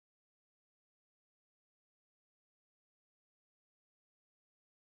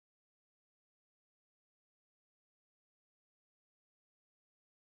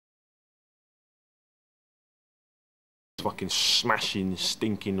fucking smashing,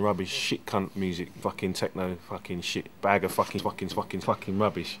 stinking rubbish, shit cunt music, fucking techno, fucking shit, bag of fucking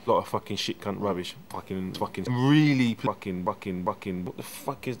rubbish, lot of fucking shit cunt rubbish, fucking really fucking, what the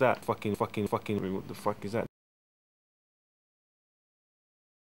fuck is that? Fucking, what the fuck is that?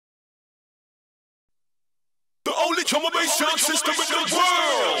 The only drum and bass sound system in the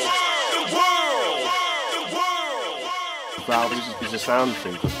world. Valve is a sound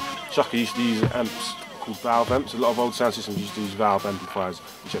thing. Shaka used to use amps called valve amps. A lot of old sound systems used to use valve amplifiers,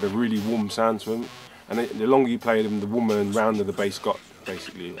 which had a really warm sound to them. And the longer you played them, the warmer and rounder the bass got,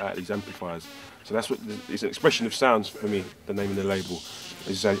 basically, out of these amplifiers. So that's what it's an expression of sounds for me. The name of the label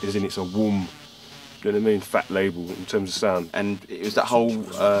is in it's a warm, you know what I mean, fat label in terms of sound. And it was that whole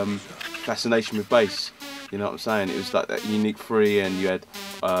fascination with bass. You know what I'm saying? It was like that unique free, and you had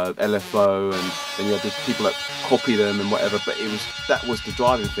LFO, and then you had the people that copy them and whatever. But that was the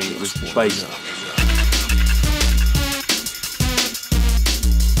driving thing. It was the bass.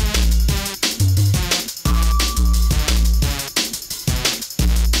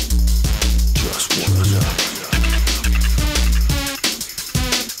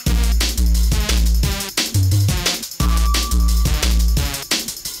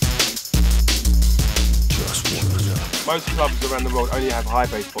 Most clubs around the world only have high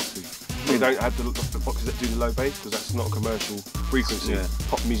bass boxes. They don't have the boxes that do the low bass because that's not a commercial frequency. Yeah.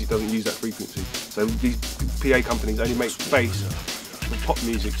 Pop music doesn't use that frequency. So these PA companies only make bass for pop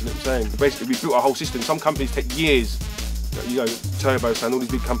music, you know what I'm saying? Basically, we built a whole system. Some companies take years, you know, Turbo Sound, all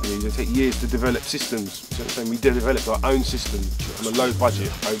these big companies, they take years to develop systems. You know what I'm saying? We developed our own system on a low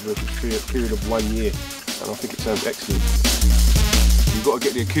budget over a period of 1 year, and I think it sounds excellent. You've got to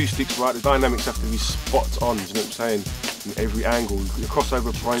get the acoustics right, the dynamics have to be spot on, do you know what I'm saying? In every angle, your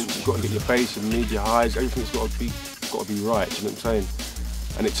crossover points, you've got to get your bass and mid, your highs, everything's got to be right, do you know what I'm saying?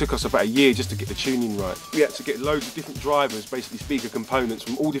 And it took us about a year just to get the tuning right. We had to get loads of different drivers, basically speaker components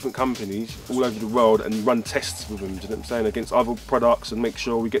from all different companies all over the world and run tests with them, do you know what I'm saying, against other products and make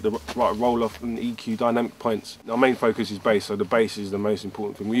sure we get the right roll-off and EQ dynamic points. Our main focus is bass, so the bass is the most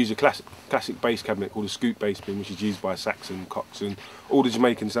important thing. We use a classic bass cabinet called a scoop bass bin, which is used by Saxon, Cox and all the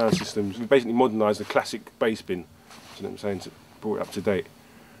Jamaican sound systems. We basically modernised the classic bass bin, do you know what I'm saying, to brought it up to date.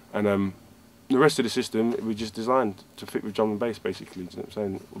 And the rest of the system we just designed to fit with drum and bass, basically, do you know what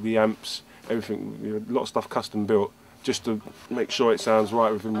I'm saying? All the amps, everything, you know, a lot of stuff custom built just to make sure it sounds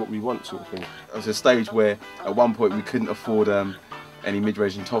right within what we want, sort of thing. There was a stage where at one point we couldn't afford any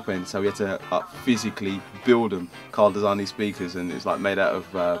mid-range and top end, so we had to physically build them. Carl designed these speakers, and it's like made out of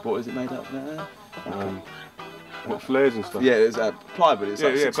what is it made out of? What flares and stuff? Yeah, it's ply, but it's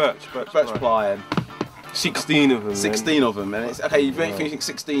like birch ply, and 16 of them. 16 of them, and it's okay. You don't think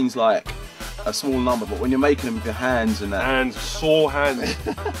 16's like a small number, but when you're making them with your hands and that. Hands, sore hands.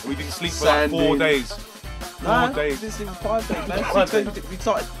 We didn't sleep for like 4 days. 4 days. We didn't sleep for 5 days,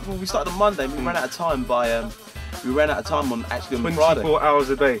 man. We started on Monday. We ran out of time on actually on 24 Friday. 24 hours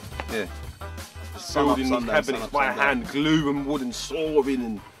a day. Yeah. Building these cabinets by hand, gluing wood and sawing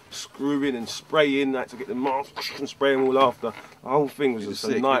and screwing and spraying. I had to get the mask and spray them all after. The whole thing was just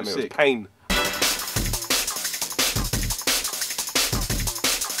a nightmare. It was pain.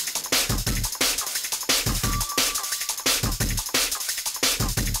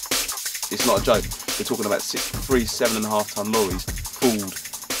 It's not a joke. We're talking about 3 7.5 ton lorries filled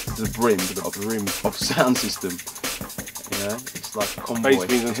to the brim of sound system. You know, it's like a convoy. Bass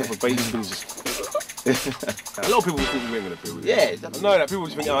bins on top of bass bins. A lot of people think we ain't gonna build it. Yeah, I know that people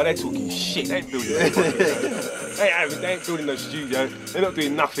just think, oh, they're talking shit. They ain't building no they ain't building no studio. They're not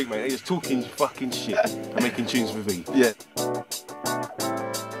doing nothing, mate. They're just talking fucking shit and making tunes for V. Yeah.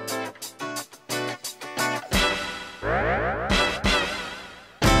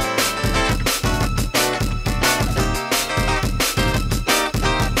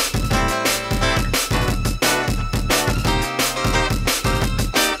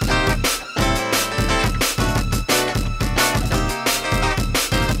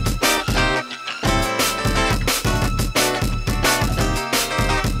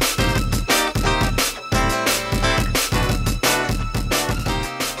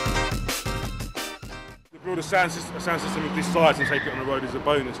 A sound system of this size and take it on the road is a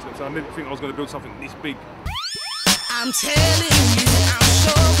bonus. So I didn't think I was going to build something this big. I'm telling you, I'm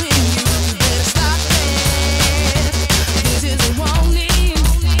showing you, you better stop it. This is a warning.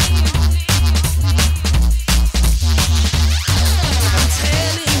 I'm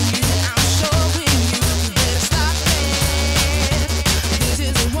telling you, I'm showing you, you better stop it. This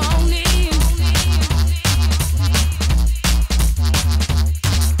is a warning.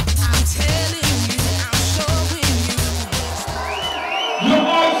 I'm telling you.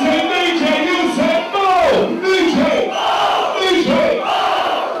 You said no! DJ!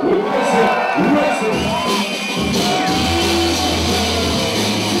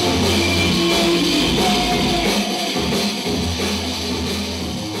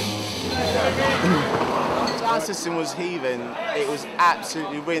 system was heaving. It was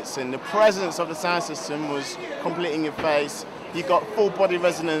absolutely rinsing. The presence of the sound system was completely in your face. You got full body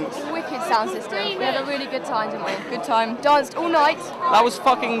resonance. Wicked sound system. We had a really good time, didn't we? Good time. Danced all night. That was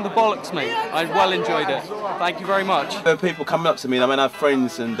fucking the bollocks, mate. I well enjoyed it. Thank you very much. There are people coming up to me. I mean, I have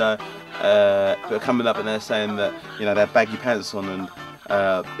friends and who are coming up and they're saying that they had baggy pants on and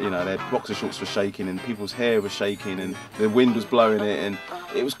their boxer shorts were shaking and people's hair was shaking and the wind was blowing it and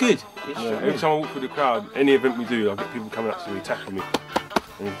it was good. Every time I walk through the crowd, any event we do, I get people coming up to me, tapping me,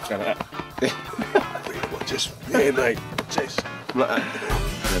 and go like that. Yeah, mate. Just.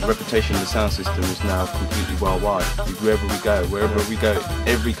 The reputation of the sound system is now completely worldwide. Wherever we go,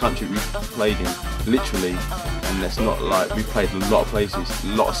 every country we've played in, literally, and it's not like we've played in a lot of places, a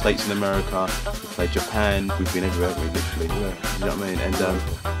lot of states in America. We've played Japan. We've been everywhere, literally. Yeah. You know what I mean?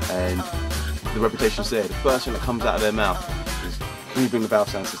 And the reputation's there. The first thing that comes out of their mouth is, "Can you bring the valve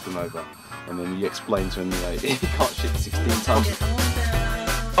sound system over?" And then you explain to them, you can't shit 16 times.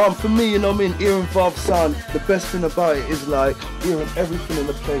 For me, you know what I mean, hearing valve sound, the best thing about it is like hearing everything in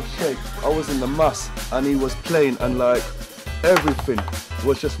the place shake. I was in the mass and he was playing and like everything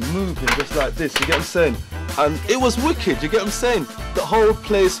was just moving just like this, you get what I'm saying? And it was wicked, you get what I'm saying? The whole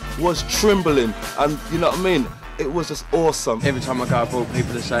place was trembling and you know what I mean? It was just awesome. Every time I go abroad,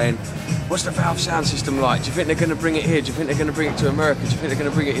 people are saying, "What's the valve sound system like? Do you think they're going to bring it here? Do you think they're going to bring it to America? Do you think they're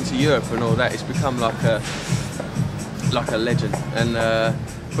going to bring it into Europe?" and all that. It's become like a legend. And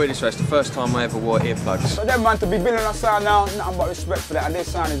put it this way, it's the first time I ever wore earplugs. For them man to be building a sound now, nothing but respect for that, and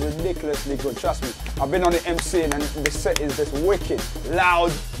this sound is ridiculously good, trust me. I've been on the MC and the set is just wicked.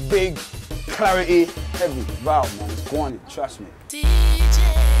 Loud, big, clarity, heavy. Valve man, it's going, trust me.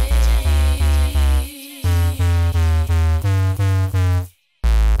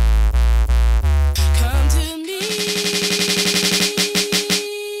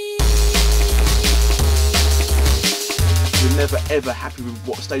 Never ever happy with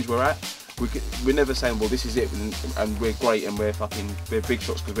what stage we're at. We're never saying, well, this is it and we're great and we're big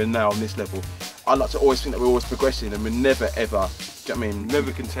shots because we're now on this level. I like to always think that we're always progressing and we're never ever, do you know what I mean?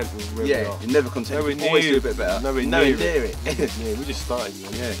 Never content with where we are. You're never content. We always do a bit better. Nowhere near it. Yeah, we just started,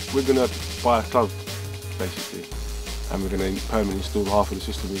 man. Yeah. We're going to buy a club, basically, and we're going to permanently install half of the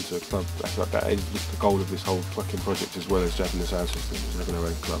system into a club. That is the goal of this whole fucking project, as well as jacking the sound system, is having our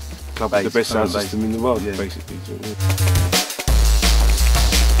own club. Club is the best sound system in the world, basically. So, yeah.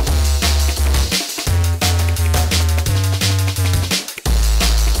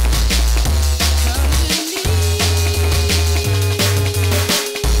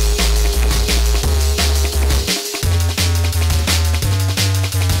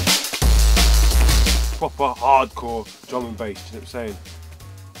 Proper hardcore drum and bass, you know what I'm saying?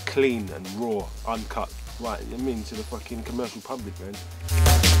 Clean and raw, uncut, right, I mean, to the fucking commercial public, man.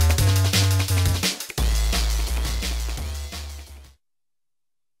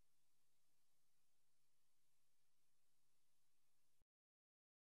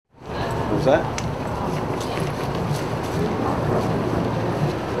 What was that?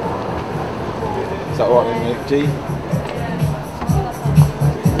 Is that all right with me, G?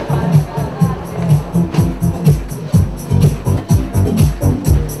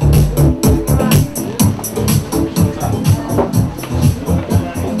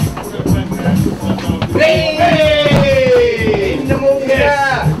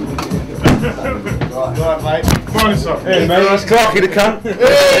 Hey, man, that's Clarky the cunt.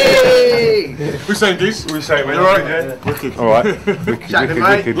 Hey! We're saying this. What are you saying, man? You alright? Yeah. Wicked. Alright.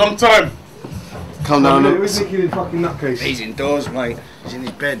 Wicked. Long time. Come down. Where's Nicky the fucking nutcase? He's indoors, mate. He's in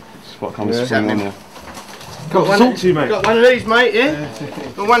his bed. That's what comes from on there. Got to talk to you, mate. Got one of these, mate,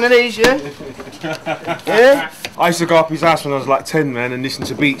 yeah? Got one of these, yeah? Yeah? I used to go up his house when I was like 10, man, and listen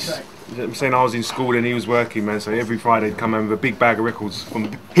to beats. You know what I'm saying? I was in school and he was working, man, so every Friday he'd come home with a big bag of records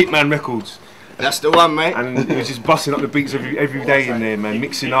from Hitman Records. That's the one, mate. And he was just busting up the beats every day in there, man,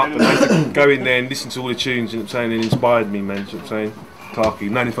 mixing up. And I used to go in there and listen to all the tunes, you know what I'm saying, and it inspired me, man, you know what I'm saying? Clarky,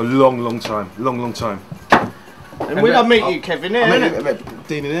 known him for a long time. And when I meet you, Kevin, here, I met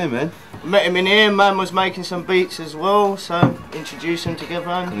Dean in here, man. Met him in here, man was making some beats as well, so introduced them together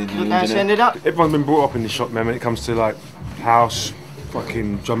and look how it's ended up. Everyone's been brought up in this shop, man, when it comes to like house,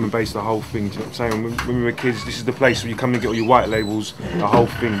 fucking drum and bass, the whole thing. Do you know what I'm saying? When we were kids, this is the place where you come and get all your white labels, the whole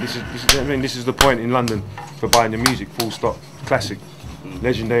thing. This is what I mean, this is the point in London for buying your music, full stop. Classic.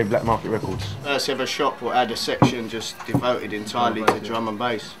 Legendary black market records. First ever shop will add a section just devoted entirely to drum and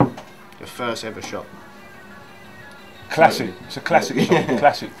bass. The first ever shop. Classic. It's a classic shop.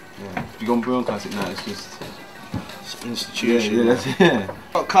 Classic. Yeah. If you go on Brown Classic now, it's just... It's an institution. Yeah.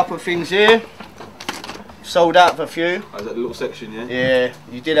 Got a couple of things here. Sold out for a few. Oh, is that the little section, yeah? Yeah,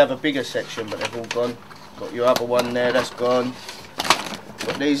 you did have a bigger section, but they've all gone. Got your other one there, that's gone.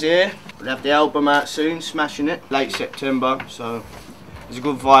 Got these here. We'll have the album out soon, smashing it. Late September, so there's a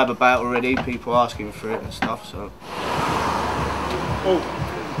good vibe about already. People asking for it and stuff, so. Oh.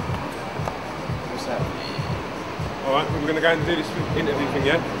 What's that? Alright, we're going to go and do this interview thing,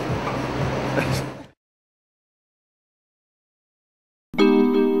 yeah?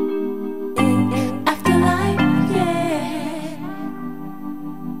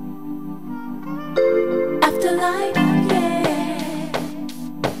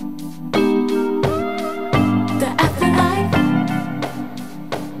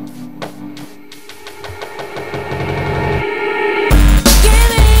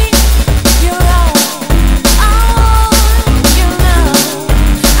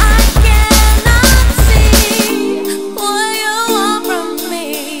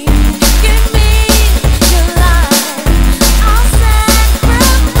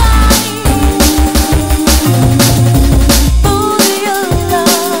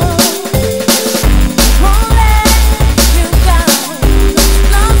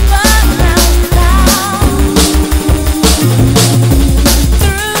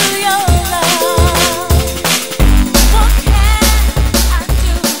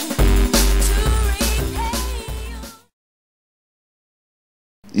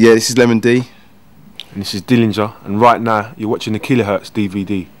 Yeah, this is Lemon D. And this is Dillinja, and right now you're watching the Kilohertz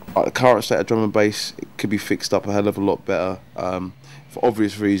DVD. The current state of drum and bass, it could be fixed up a hell of a lot better. For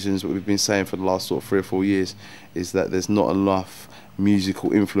obvious reasons, what we've been saying for the last sort of 3 or 4 years is that there's not enough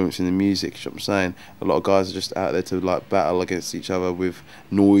musical influence in the music. You know what I'm saying? A lot of guys are just out there to like battle against each other with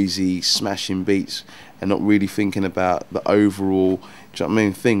noisy, smashing beats and not really thinking about the overall, do you know what I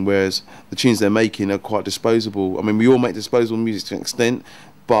mean, thing. Whereas the tunes they're making are quite disposable. I mean, we all make disposable music to an extent,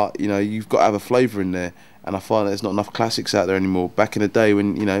 but you know, you've got to have a flavour in there. And I find that there's not enough classics out there anymore. Back in the day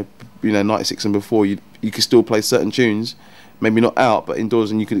when, you know 96 and before, you could still play certain tunes, maybe not out, but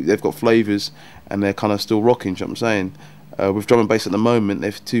indoors, and they've got flavours and they're kind of still rocking, do you know what I'm saying? With drum and bass at the moment,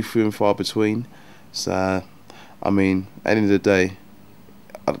 they're too few and far between. So, I mean, at the end of the day,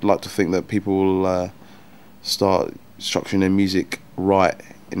 I'd like to think that people will start structuring their music right,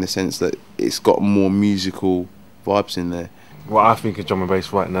 in the sense that it's got more musical vibes in there. What I think of drum and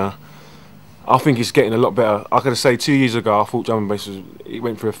bass right now, I think it's getting a lot better. I could say 2 years ago, I thought drum and bass it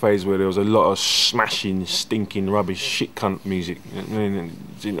went through a phase where there was a lot of smashing, stinking, rubbish, shit cunt music. You know,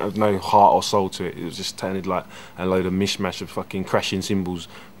 there was no heart or soul to it. It was just sounded like a load of mishmash of fucking crashing cymbals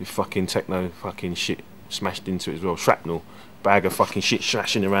with fucking techno fucking shit smashed into it as well. Shrapnel, bag of fucking shit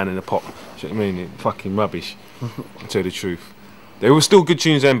smashing around in the pot. You know what I mean? Fucking rubbish, to tell the truth. There were still good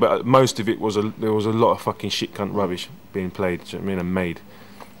tunes then, but most of it was there was a lot of fucking shit cunt rubbish being played. Do you know what I mean? And made.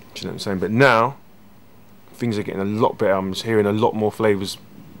 Do you know what I'm saying? But now things are getting a lot better. I'm just hearing a lot more flavours.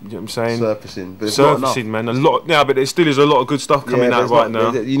 You know what I'm saying? Surfacing, but surfacing, man. A lot. Yeah, but there still is a lot of good stuff coming out right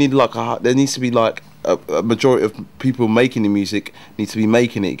now. You need like there needs to be like a majority of people making the music need to be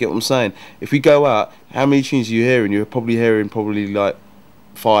making it. You get what I'm saying? If we go out, how many tunes are you hearing? You're probably hearing like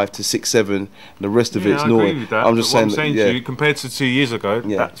 5 to 6, 7, and the rest of it's naughty. I'm just saying. What I'm saying to you, compared to 2 years ago,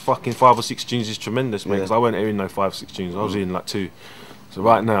 that fucking 5 or 6 tunes is tremendous, mate. Because I weren't hearing no 5 or 6 tunes. I was hearing like 2. So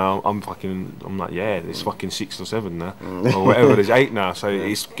right now I'm like, yeah, there's fucking 6 or 7 now, or whatever. There's 8 now, so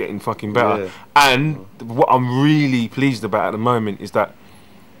it's getting fucking better. Yeah. And what I'm really pleased about at the moment is that,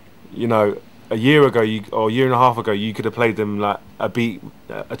 you know, a year ago or a year and a half ago, you could have played them like a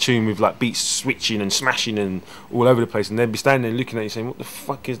tune with like beats switching and smashing and all over the place, and they'd be standing there looking at you saying, what the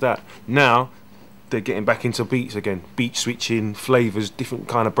fuck is that? Now they're getting back into beats again, beat switching, flavours, different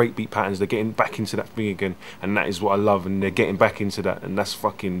kind of breakbeat patterns. They're getting back into that thing again, and that is what I love. And they're getting back into that, and that's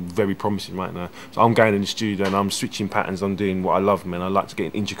fucking very promising right now. So I'm going in the studio and I'm switching patterns. I'm doing what I love, man. I like to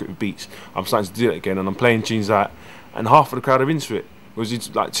get intricate with beats. I'm starting to do it again, and I'm playing tunes that, and half of the crowd are into it. Was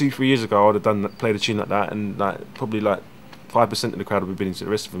it like 2, 3 years ago? I would have played a tune like that, and like probably like 5% of the crowd would have been into it.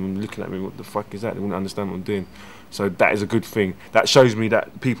 The rest of them looking at me, what the fuck is that? They wouldn't understand what I'm doing. So that is a good thing. That shows me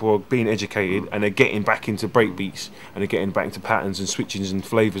that people are being educated and they're getting back into breakbeats and they're getting back into patterns and switchings and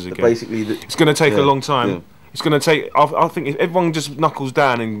flavours again. Basically, it's going to take a long time. Yeah. It's going to take. I think if everyone just knuckles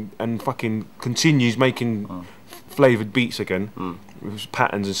down and fucking continues making flavoured beats again with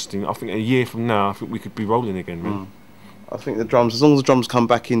patterns and stuff, I think a year from now, I think we could be rolling again, man. I think the drums, as long as the drums come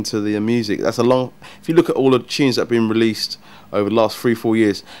back into the music, that's a long. If you look at all the tunes that have been released over the last 3, 4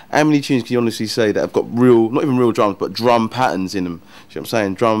 years, how many tunes can you honestly say that have got real, not even real drums, but drum patterns in them? Do you know what I'm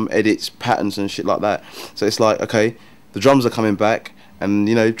saying? Drum edits, patterns and shit like that. So it's like, okay, the drums are coming back, and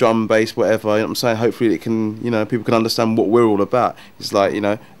you know, drum, bass, whatever. You know what I'm saying? Hopefully, it can, you know, people can understand what we're all about. It's like, you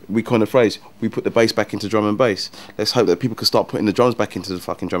know, we coined a phrase, we put the bass back into drum and bass. Let's hope that people can start putting the drums back into the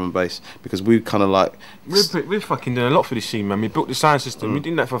fucking drum and bass, because we kind of like... We're fucking doing a lot for this scene, man. We built the sound system, we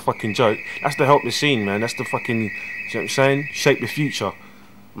did that for a fucking joke. That's to help the scene, man. That's the fucking, you know what I'm saying? Shape the future.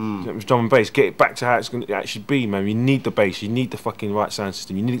 You know, with drum and bass, get it back to how it's going to actually be, man. You need the bass, you need the fucking right sound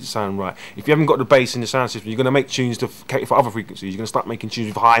system, you need it to sound right. If you haven't got the bass in the sound system, you're going to make tunes to cater for other frequencies. You're going to start making tunes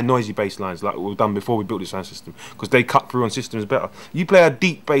with high noisy bass lines like we've done before we built the sound system, because they cut through on systems better. You play a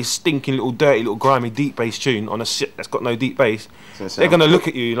deep bass, stinking little dirty little grimy deep bass tune on a shit that's got no deep bass, they're going to look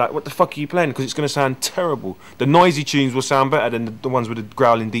at you like, what the fuck are you playing? Because it's going to sound terrible. The noisy tunes will sound better than the ones with the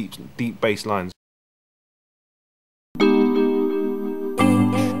growling deep bass lines.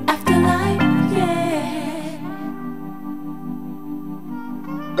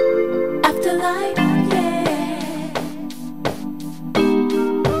 Afterlife, yeah.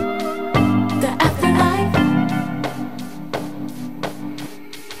 The afterlife.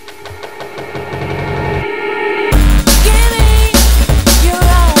 Give me your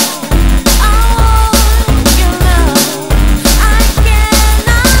all your love. I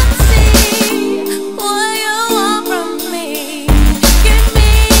cannot see what you want from me. Give me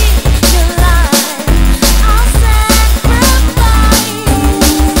your life. I'll sacrifice.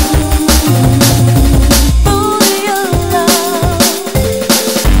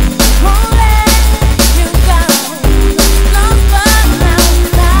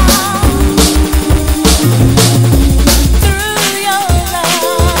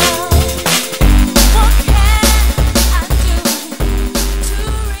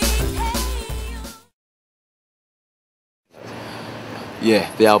 Yeah,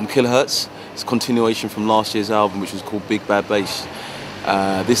 the album Kilohertz. It's a continuation from last year's album, which was called Big Bad Bass.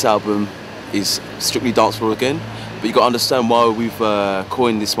 This album is strictly dancefloor again, but you got to understand why we've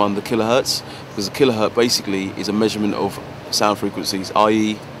coined this one the Kilohertz, because the kilohertz basically is a measurement of sound frequencies,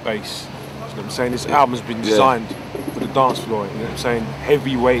 i.e. bass. You know what I'm saying? This album's been designed for the dance floor. You know what I'm saying?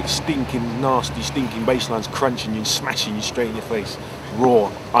 Heavyweight, stinking, nasty, stinking bass lines crunching you and smashing you straight in your face.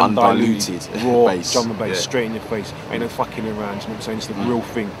 Raw, undiluted, raw bass. drum and bass straight in your face. Ain't no fucking around. You know what I'm saying? It's the real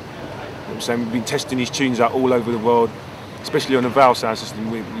thing. You know what I'm saying? We've been testing these tunes out all over the world, especially on the Valve sound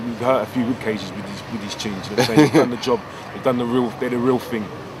system. We've hurt a few rib cages with these tunes. You know what I'm saying? They've done the job. They've done the real. They're the real thing.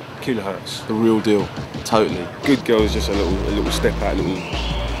 Kilohertz. The real deal. Totally. Good Girl is just a little step out, a little.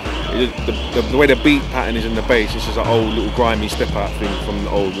 The way the beat pattern is in the bass, it's just an old little grimy step out thing from the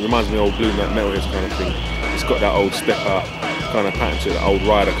old. It reminds me of old Blue Note Metalheads kind of thing. It's got that old step out kind of pattern to it, that old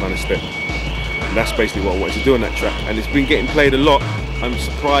rider kind of step. And that's basically what I wanted to do on that track. And it's been getting played a lot, and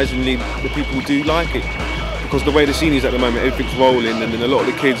surprisingly the people do like it. Because the way the scene is at the moment, everything's rolling, and then a lot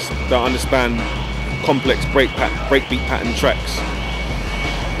of the kids don't understand complex breakbeat pattern tracks.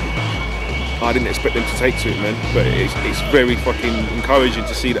 I didn't expect them to take to it, man, but it's very fucking encouraging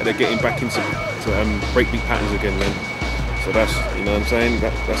to see that they're getting back into breakbeat patterns again, man. So that's, you know what I'm saying,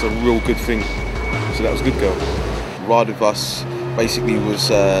 that's a real good thing. So that was Good Girl. Ride With Us basically was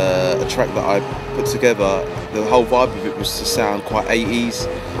a track that I put together. The whole vibe of it was to sound quite 80s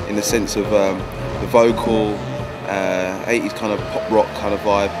in the sense of the vocal, 80s kind of pop rock kind of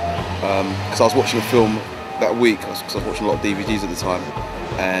vibe. Because I was watching a film that week, because I was watching a lot of DVDs at the time,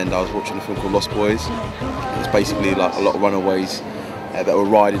 and I was watching a film called Lost Boys. It's basically like a lot of runaways that were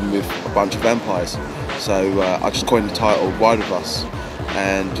riding with a bunch of vampires. So I just coined the title Ride With Us,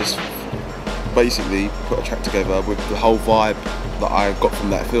 and just basically put a track together with the whole vibe that I got from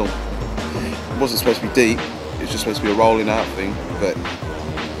that film. It wasn't supposed to be deep, it was just supposed to be a rolling out thing, but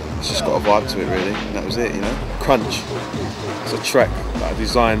it's just got a vibe to it really, and that was it, you know. Crunch. It's a track that I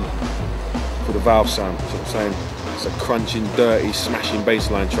designed for the Valve sound, you know what I'm saying? It's a crunching, dirty, smashing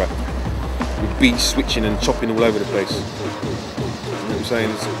bassline track with beats switching and chopping all over the place. You know what I'm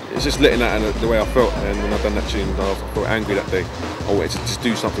saying? It's just letting out the way I felt, and when I done that tune, I felt angry that day. I wanted to just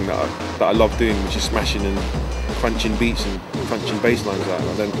do something that I love doing, which is smashing and crunching beats and crunching bass lines out.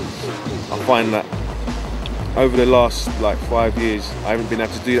 And then I find that over the last like 5 years, I haven't been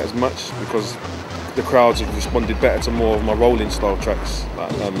able to do that as much, because the crowds have responded better to more of my rolling style tracks,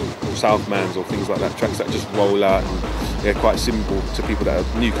 like Southmans or things like that, tracks that just roll out and they're quite simple to people that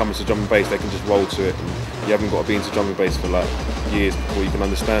are newcomers to drum and bass. They can just roll to it, and you haven't got to be into drum and bass for like years before you can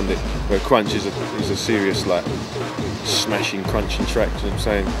understand it. Where Crunch is a serious, like, smashing, crunching track, you know what I'm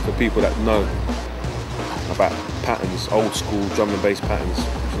saying? For people that know about patterns, old school drum and bass patterns, you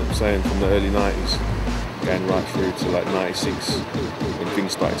know what I'm saying, from the early 90s, going right through to like 96, when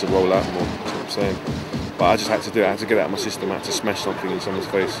things started to roll out more, you know what I'm saying? But I just had to do it, I had to get it out of my system, I had to smash something in someone's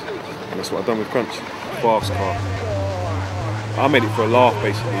face, and that's what I've done with Crunch. Fast car. I made it for a laugh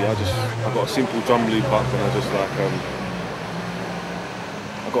basically. I got a simple drum loop up, and I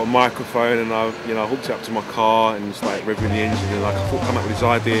got a microphone and I hooked it up to my car and just like revving the engine and like I thought come up with this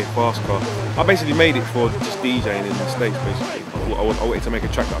idea, fast car. I basically made it for just DJing in the States basically. I wanted to make a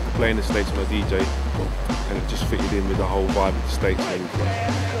track that I could play in the States when I DJ and it just fitted in with the whole vibe of the States and everything.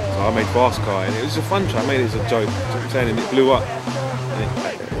 So I made Fast Car and it was a fun track, I made it as a joke, you know what I'm saying, and it blew up.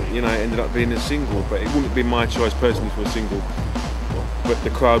 And it ended up being a single, but it wouldn't have been my choice personally for a single. But the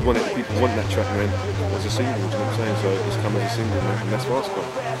crowd wanted it, people want that track, man. It was a single, you know what I'm saying? So it's come as a single, man, and that's Fast Car.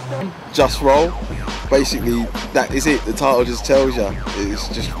 Just roll. Basically, that is it. The title just tells you. It's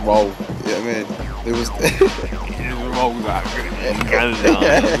just roll. You know what I mean? It was.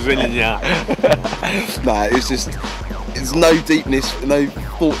 Nah, it's just. There's no deepness, no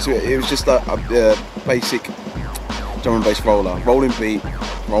thought to it. It was just a basic drum and bass roller, rolling beat,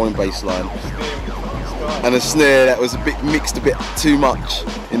 rolling bass line, and a snare that was a bit mixed a bit too much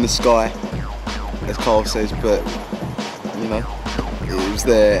in the sky, as Carl says. But you know, it was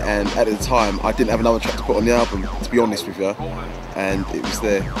there, and at the time I didn't have another track to put on the album, to be honest with you, and it was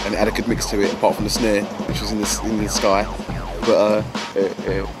there, and it had a good mix to it, apart from the snare, which was in the sky, but it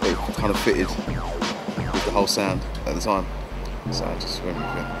kind of fitted with the whole sound at the time, so I just went with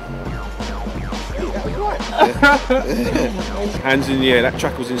it. Hands in the Air, that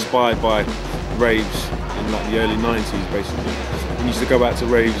track was inspired by raves in like the early 90s basically. We used to go out to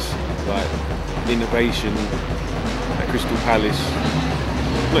raves like Innovation at Crystal Palace,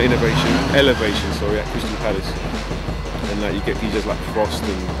 not Innovation, Elevation, sorry, at Crystal Palace. And like you get DJs like Frost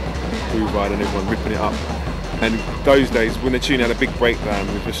and Groove Ride and everyone ripping it up. And those days when the tune had a big breakdown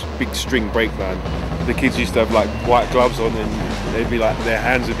with this big string breakdown, the kids used to have like white gloves on and they'd be like, their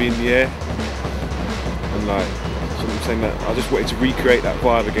hands would be in the air. And like, so I'm saying that I just wanted to recreate that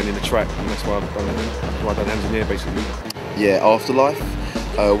vibe again in the track, and that's why I've done it. That's why I've done Hands in the Air basically. Yeah, Afterlife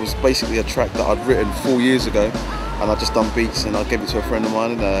was basically a track that I'd written 4 years ago, and I just done beats and I gave it to a friend of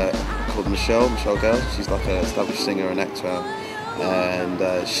mine called Michelle Gale. She's like an established singer and actor,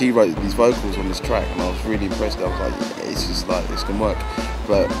 and she wrote these vocals on this track, and I was really impressed. I was like, yeah, it's just like, this can work.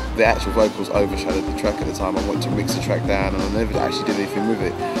 But the actual vocals overshadowed the track at the time. I wanted to mix the track down and I never actually did anything with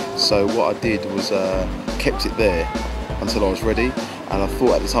it. So what I did was kept it there until I was ready, and I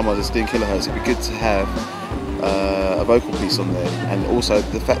thought at the time I was doing Kilohertz, it'd be good to have a vocal piece on there, and also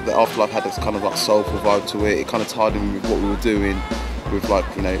the fact that Afterlife had this kind of like soulful vibe to it, it kind of tied in with what we were doing, with like,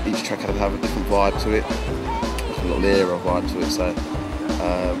 you know, each track had to have a different vibe to it, like a little era vibe to it, so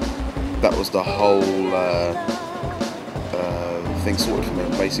that was the whole thing sorted for me.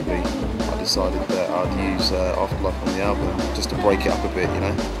 Basically I decided that I'd use Afterlife on the album just to break it up a bit, you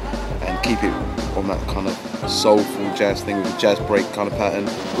know, and keep it on that kind of soulful jazz thing with a jazz break kind of pattern.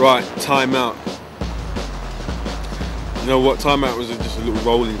 Right, Time Out. You know what, Time Out was just a little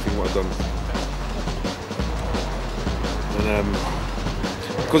rolling thing what I've done.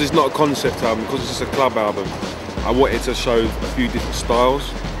 And because it's not a concept album, because it's just a club album, I wanted to show a few different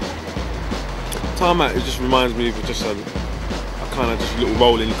styles. Time Out, it just reminds me of just a kind of just a little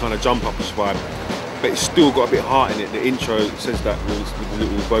rolling kind of jump up vibe, but it's still got a bit of heart in it. The intro says that with the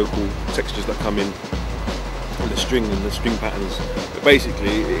little vocal textures that come in and the string and the string patterns, but basically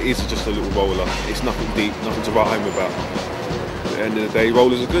it is just a little roller. It's nothing deep, nothing to write home about. At the end of the day,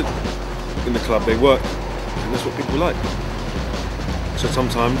 rollers are good in the club, they work, and that's what people like. So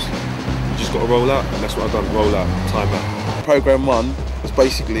sometimes you just got to roll out, and that's what I've done, roll out, Time Out. Program 1 was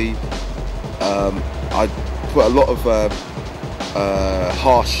basically I put a lot of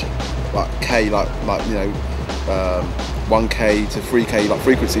harsh, like K, like you know, 1K to 3K like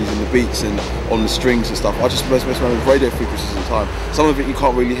frequencies in the beats and on the strings and stuff. I just mess around with radio frequencies all the time. Some of it you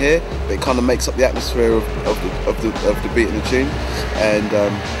can't really hear, but it kind of makes up the atmosphere of the beat and the tune. And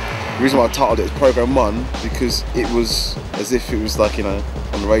the reason why I titled it as Program 1, because it was as if it was like, you know,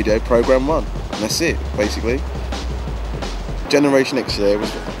 on the radio, Program 1, and that's it basically. Generation X there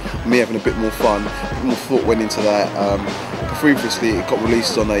was me having a bit more fun, a bit more thought went into that. Previously it got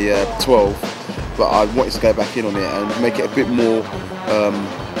released on a 12, but I wanted to go back in on it and make it a bit more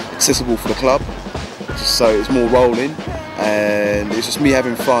accessible for the club, just so it's more rolling, and it's just me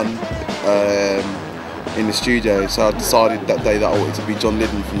having fun in the studio. So I decided that day that I wanted to be John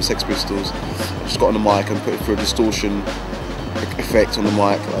Lydon from the Sex Pistols. I just got on the mic and put it through a distortion effect on the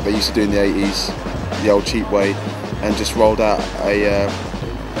mic like they used to do in the 80s, the old cheap way, and just rolled out a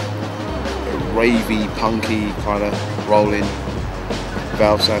ravey, punky kind of rolling,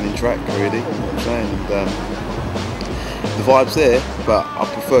 valve sounding track, really, you know what I'm saying? And, the vibe's there, but I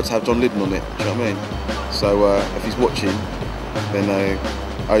prefer to have John Lydon on it, do you know what I mean? So if he's watching, then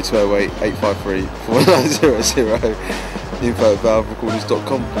 0208 853 4900,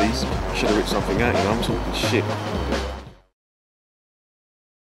 info@valverecordings.com, please. Should have ripped something out, you know, I'm talking shit.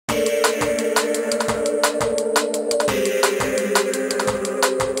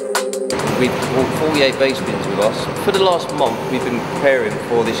 58 bass bins with us. For the last month, we've been preparing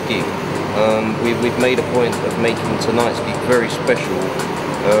for this gig. We've made a point of making tonight's gig very special,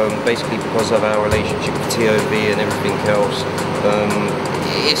 basically because of our relationship with TOV and everything else.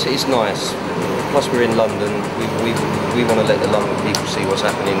 It's nice. Plus we're in London. We want to let the London people see what's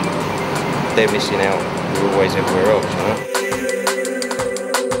happening. They're missing out. We're always everywhere else, you know.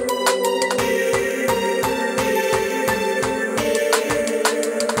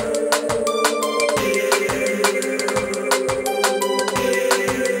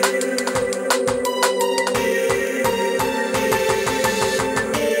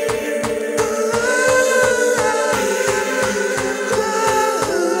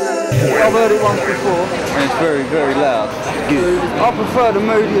 I've heard it once before, and it's very, very loud. I prefer the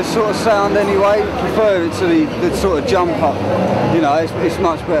moodier sort of sound anyway. Prefer it to the sort of jump up. You know, it's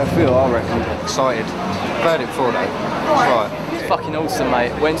much better feel, I reckon. Excited. Heard it before though. Right. It's fucking awesome,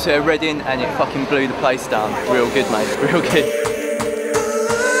 mate. Went to Reading and it fucking blew the place down. Real good, mate. Real good.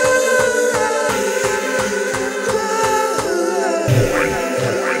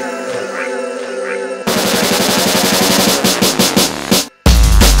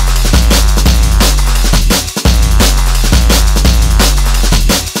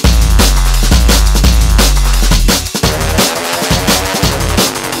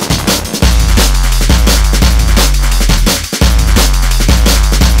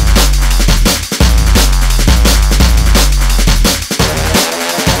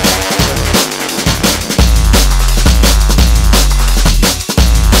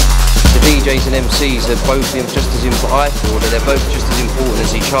 DJs and MCs are both just as important. I feel that they're both just as important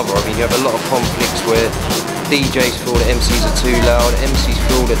as each other. I mean, you have a lot of conflicts where DJs feel that MCs are too loud, MCs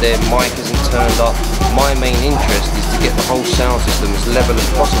feel that their mic isn't turned up. My main interest is to get the whole sound system as level as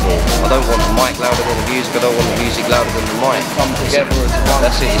possible. I don't want the mic louder than the music, I don't want the music louder than the mic. Come together as one.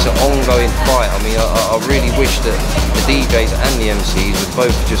 That's it, it's an ongoing fight. I mean, I really wish that the DJs and the MCs would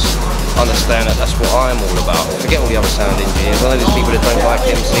both just understand that that's what I'm all about. Forget all the other sound engineers. I know there's people that don't like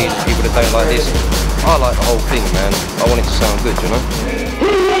MCs, there's people that don't like this. I like the whole thing, man. I want it to sound good, you know?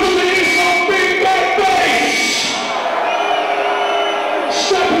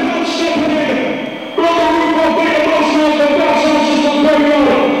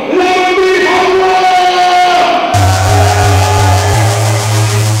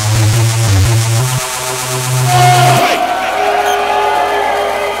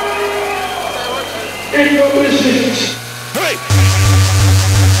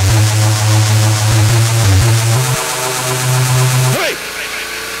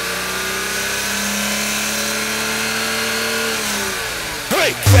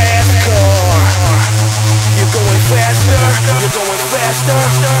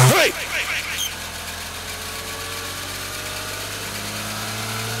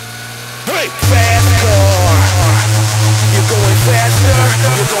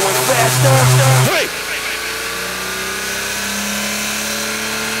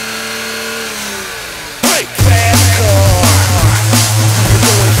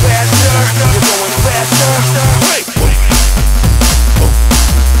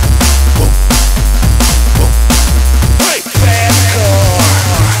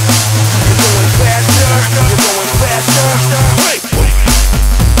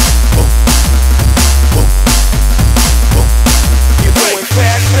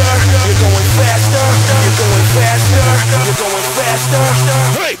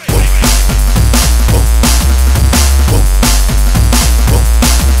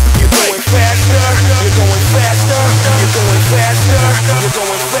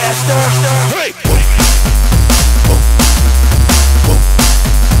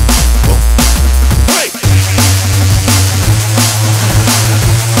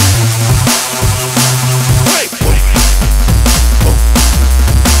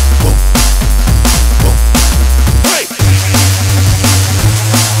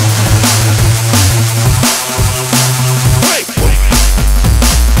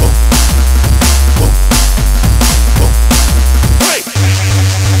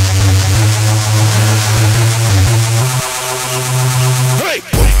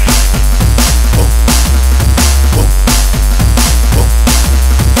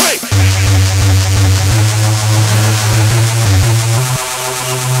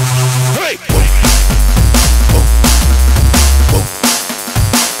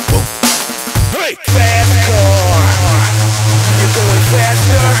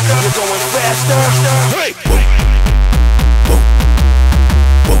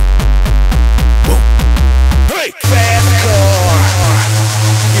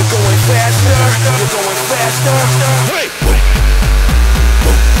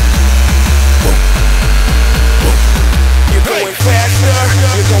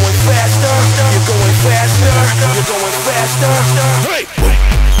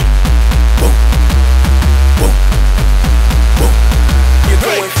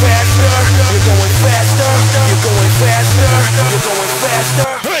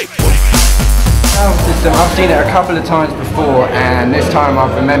 Sound system, I've seen it a couple of times before, and this time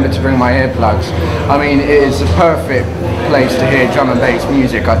I've remembered to bring my earplugs. I mean, it is a perfect place to hear drum and bass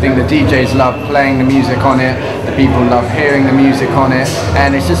music. I think the DJs love playing the music on it, the people love hearing the music on it,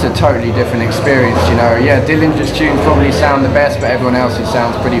 and it's just a totally different experience, you know. Yeah, Dillinja's tunes probably sound the best, but everyone else's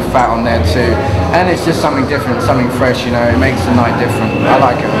sounds pretty fat on there too. And it's just something different, something fresh, you know. It makes the night different. I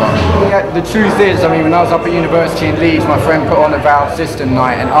like it a lot. Yeah, the truth is, I mean, when I was up at university in Leeds, my friend put on a Valve System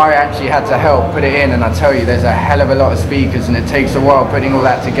night, and I actually had to help put it in, and I tell you, there's a hell of a lot of speakers, and it takes a while putting all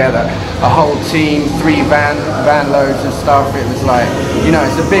that together. A whole team, 3 van loads and stuff. It was like, you know,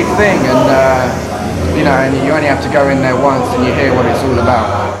 it's a big thing, and you know, and you only have to go in there once and you hear what it's all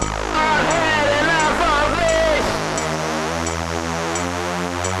about.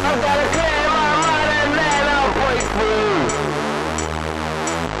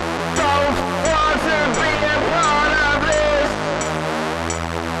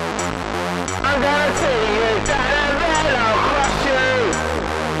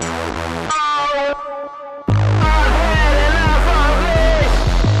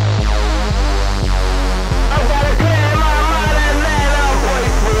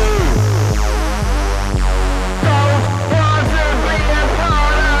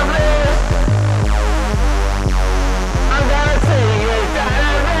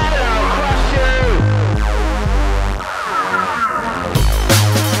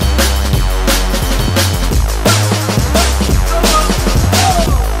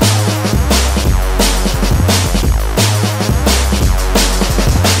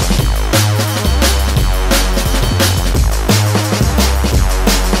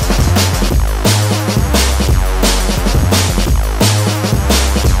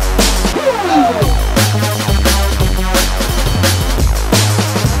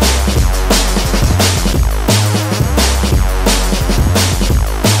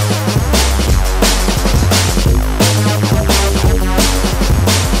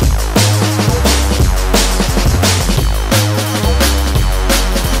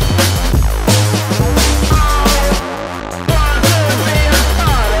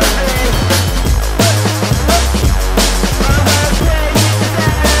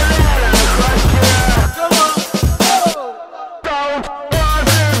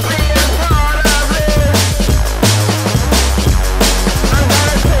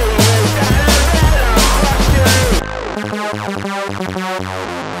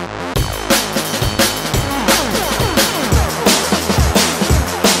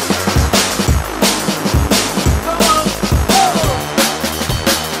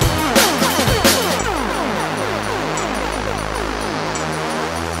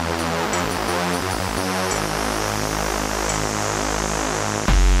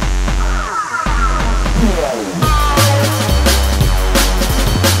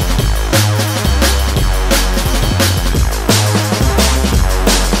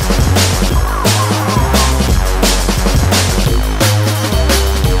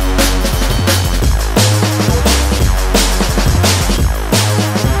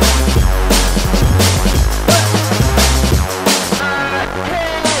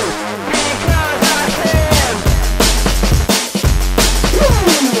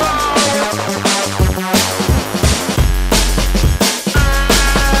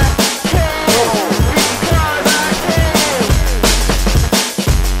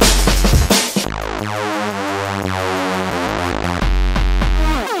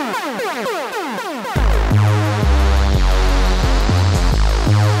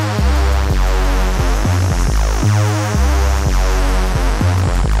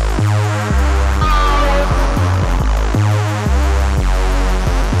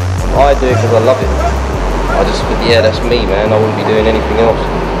 I do it because I love it. Yeah, that's me, man. I wouldn't be doing anything else.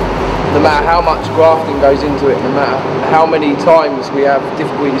 No matter how much grafting goes into it, no matter how many times we have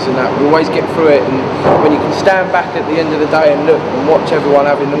difficulties in that, we always get through it. And when you can stand back at the end of the day and look and watch everyone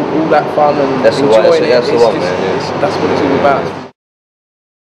having all that fun and enjoying it, that's what it's all about.